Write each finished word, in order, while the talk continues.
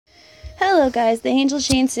Hello guys, the Angel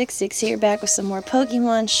Shane 66 here, back with some more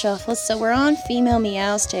Pokemon Shuffle. So we're on female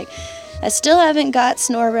Meowstic. I still haven't got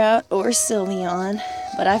Snorunt or Sylveon,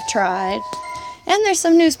 but I've tried. And there's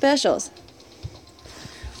some new specials.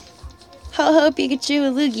 Ho-Ho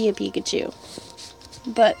Pikachu, Lugia Pikachu.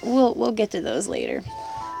 But we'll get to those later.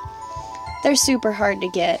 They're super hard to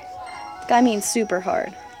get. I mean super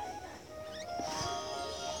hard.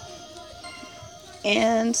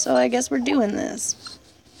 And so I guess we're doing this.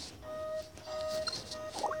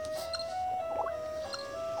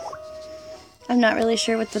 I'm not really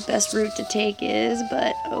sure what the best route to take is,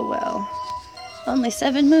 but oh well. Only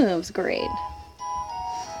 7 moves, great.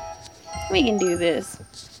 We can do this.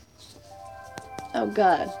 Oh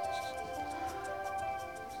god.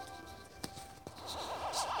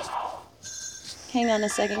 Hang on a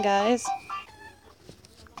second, guys.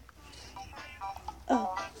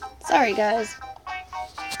 Oh, sorry guys.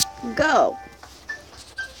 Go!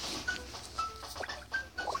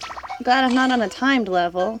 Glad I'm not on a timed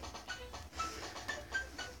level.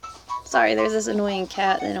 Sorry, there's this annoying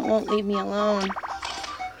cat and it won't leave me alone.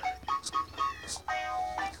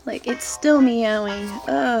 Like, it's still meowing.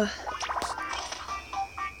 Ugh.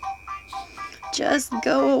 Just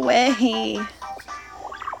go away.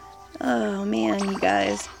 Oh man, you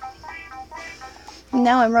guys.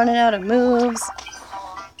 Now I'm running out of moves.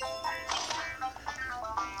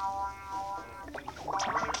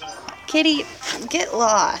 Kitty, get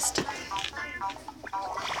lost.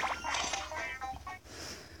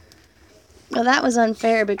 Well, that was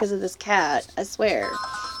unfair because of this cat, I swear.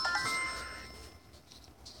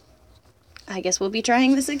 I guess we'll be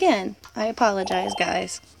trying this again. I apologize,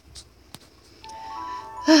 guys.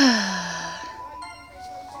 And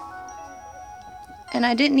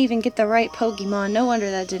I didn't even get the right Pokemon. No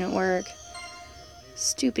wonder that didn't work.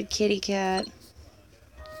 Stupid kitty cat.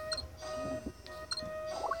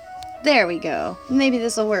 There we go. Maybe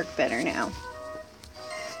this will work better now.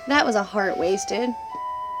 That was a heart wasted.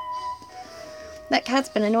 That cat's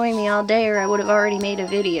been annoying me all day or I would have already made a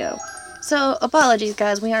video. So, apologies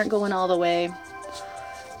guys, we aren't going all the way.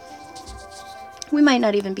 We might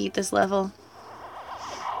not even beat this level.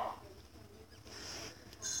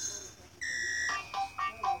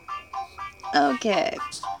 Okay.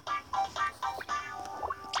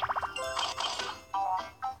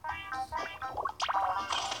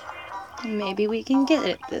 Maybe we can get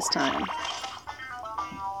it this time.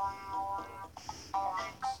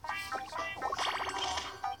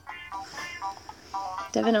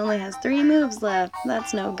 Devin only has 3 moves left.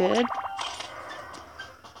 That's no good.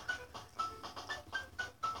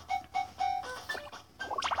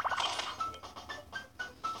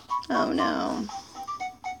 Oh no.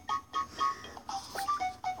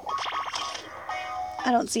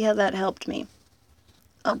 I don't see how that helped me.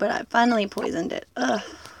 Oh, but I finally poisoned it. Ugh.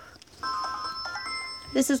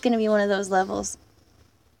 This is going to be one of those levels.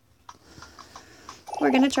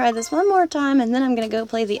 We're going to try this one more time, and then I'm going to go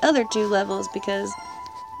play the other 2 levels, because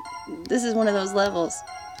this is one of those levels.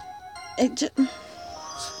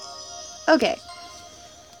 Okay.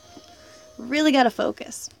 Really got to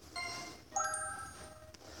focus.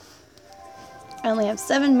 I only have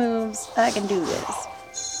 7 moves. I can do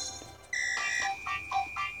this.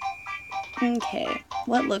 Okay.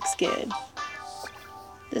 What looks good?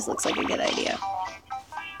 This looks like a good idea.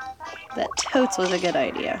 That totes was a good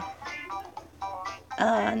idea.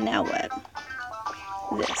 Now what?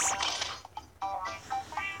 This.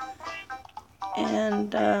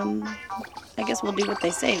 And, I guess we'll do what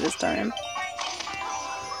they say this time.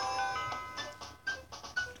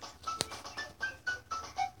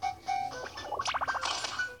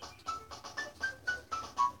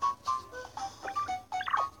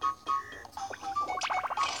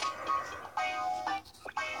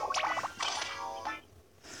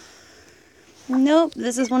 Nope,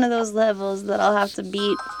 this is one of those levels that I'll have to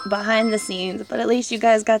beat behind the scenes, but at least you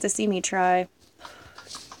guys got to see me try.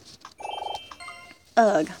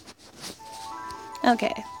 Ugh.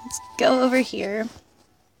 Okay, let's go over here.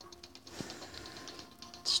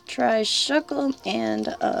 Let's try Shuckle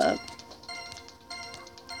and,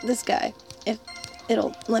 this guy. If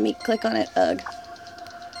it'll let me click on it, ugh.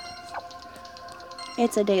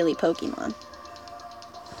 It's a daily Pokemon.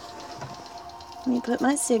 Let me put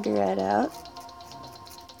my cigarette out.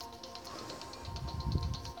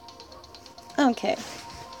 Okay.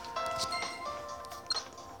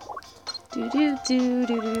 Do do do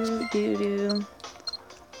do do do do.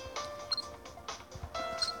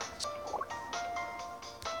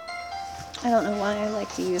 I don't know why I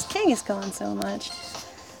like to use Kangaskhan so much.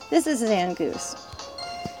 This is Zangoose.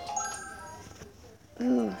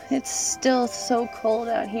 Ooh, it's still so cold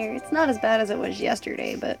out here. It's not as bad as it was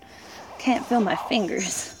yesterday, but Can't feel my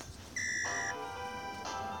fingers.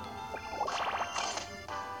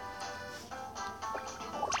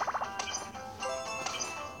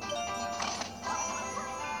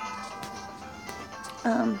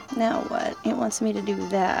 Now what? It wants me to do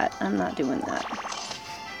that. I'm not doing that.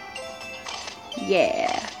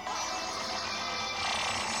 Yeah.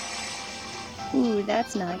 Ooh,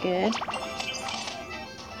 that's not good.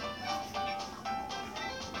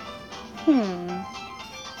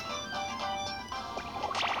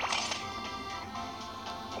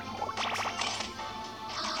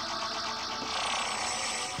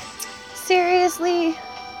 Seriously?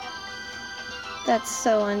 That's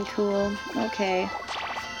so uncool. Okay.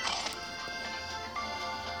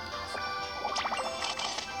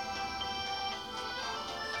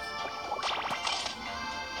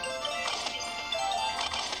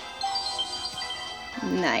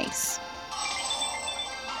 Nice.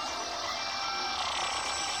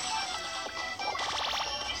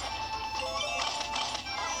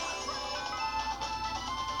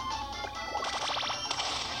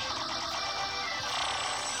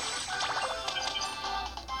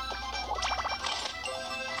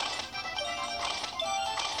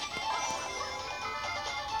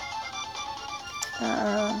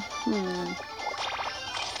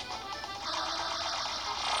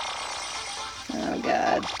 Oh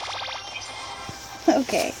god.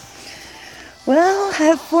 Okay. Well, I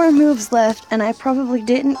have 4 moves left, and I probably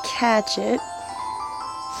didn't catch it.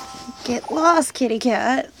 Get lost, kitty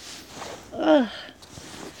cat. Ugh.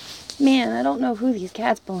 Man, I don't know who these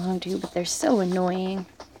cats belong to, but they're so annoying.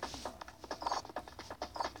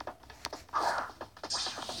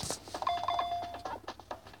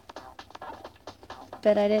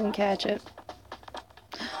 Bet I didn't catch it.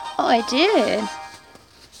 Oh, I did.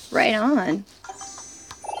 Right on.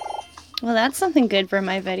 Well, that's something good for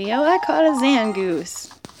my video. I caught a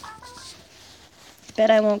Zangoose. Bet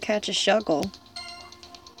I won't catch a Shuckle.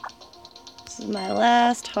 This is my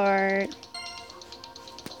last heart.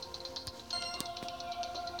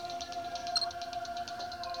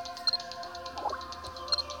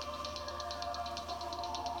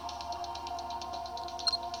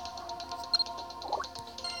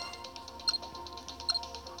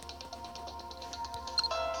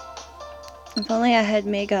 If only I had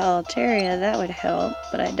Mega Altaria, that would help,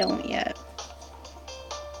 but I don't yet.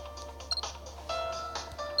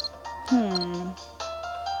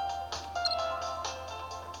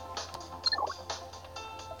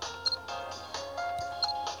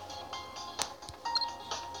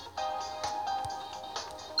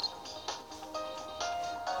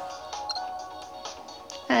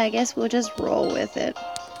 I guess we'll just roll with it.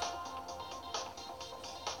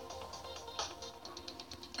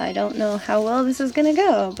 I don't know how well this is gonna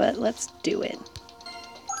go, but let's do it.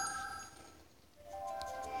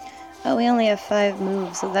 Oh, we only have 5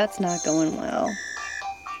 moves, so that's not going well.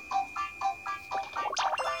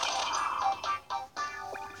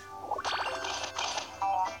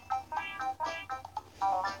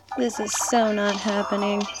 This is so not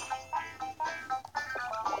happening.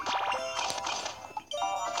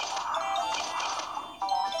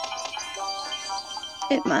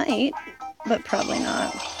 It might, but probably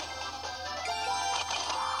not.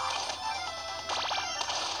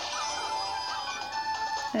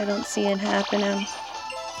 I don't see it happening.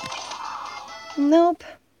 Nope.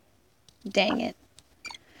 Dang it.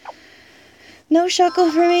 No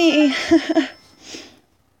Shuckle for me.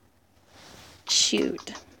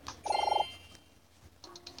 Shoot.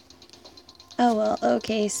 Oh well,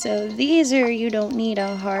 okay, so these are you don't need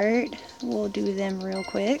a heart. We'll do them real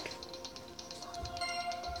quick.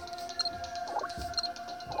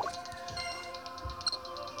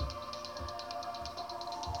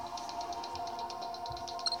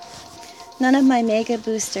 None of my Mega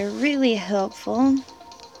Boosts are really helpful.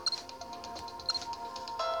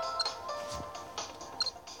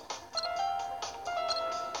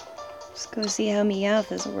 Let's go see how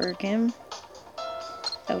Meowth is working.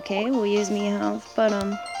 Okay, we'll use Meowth, but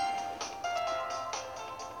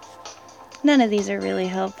none of these are really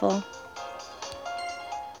helpful.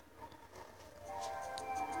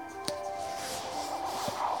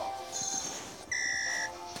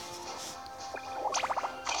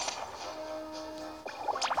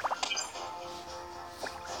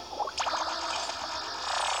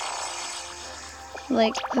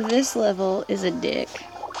 Like, this level is a dick.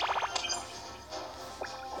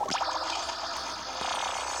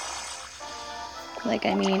 Like,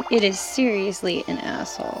 I mean, it is seriously an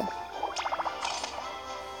asshole.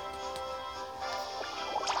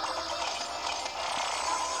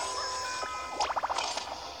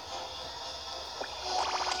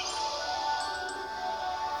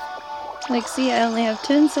 Like, see, I only have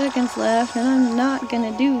 10 seconds left, and I'm not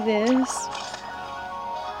gonna do this.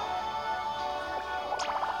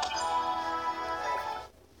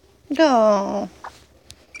 Oh.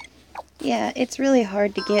 Yeah, it's really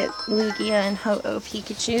hard to get Lugia and Ho-Oh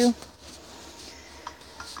Pikachu.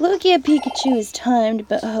 Lugia Pikachu is timed,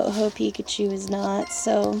 but Ho-Oh Pikachu is not,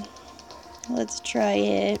 so let's try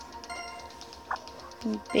it.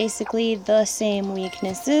 Basically the same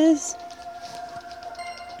weaknesses.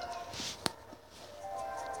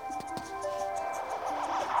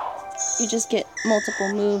 You just get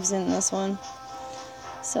multiple moves in this one.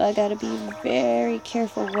 So I gotta be very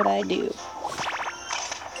careful what I do.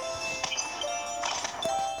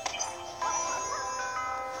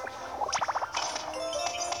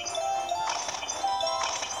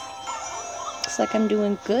 Looks like I'm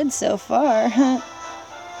doing good so far.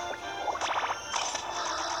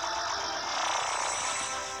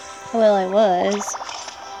 Well, I was.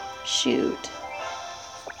 Shoot.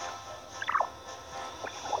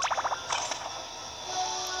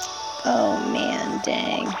 Oh man,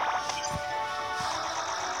 dang.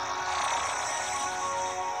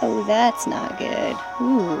 Oh, that's not good.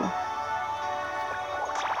 Ooh.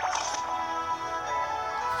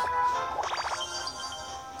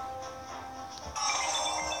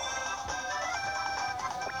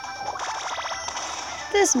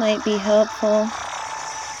 This might be helpful,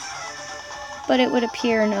 but it would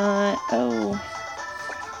appear not. Oh.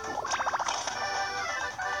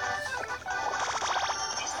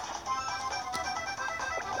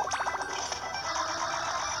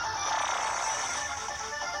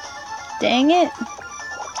 Dang it.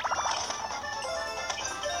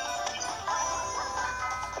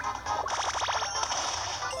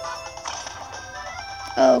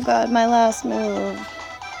 Oh god, my last move.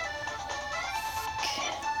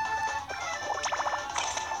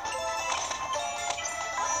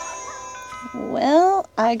 Well,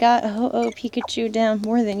 I got Ho-Oh Pikachu down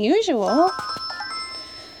more than usual.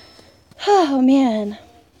 Oh man.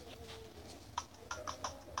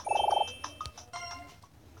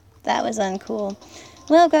 That was uncool.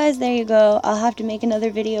 Well guys, there you go. I'll have to make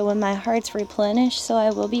another video when my heart's replenished, so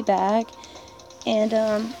I will be back. And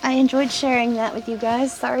I enjoyed sharing that with you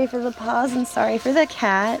guys. Sorry for the pause and sorry for the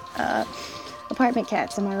cat. Apartment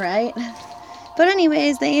cats, am I right? But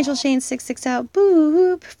anyways, the Angel Shane 66 out.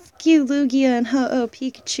 Boop. Fuck you, Lugia and Ho-Oh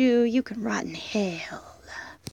Pikachu. You can rot in hell.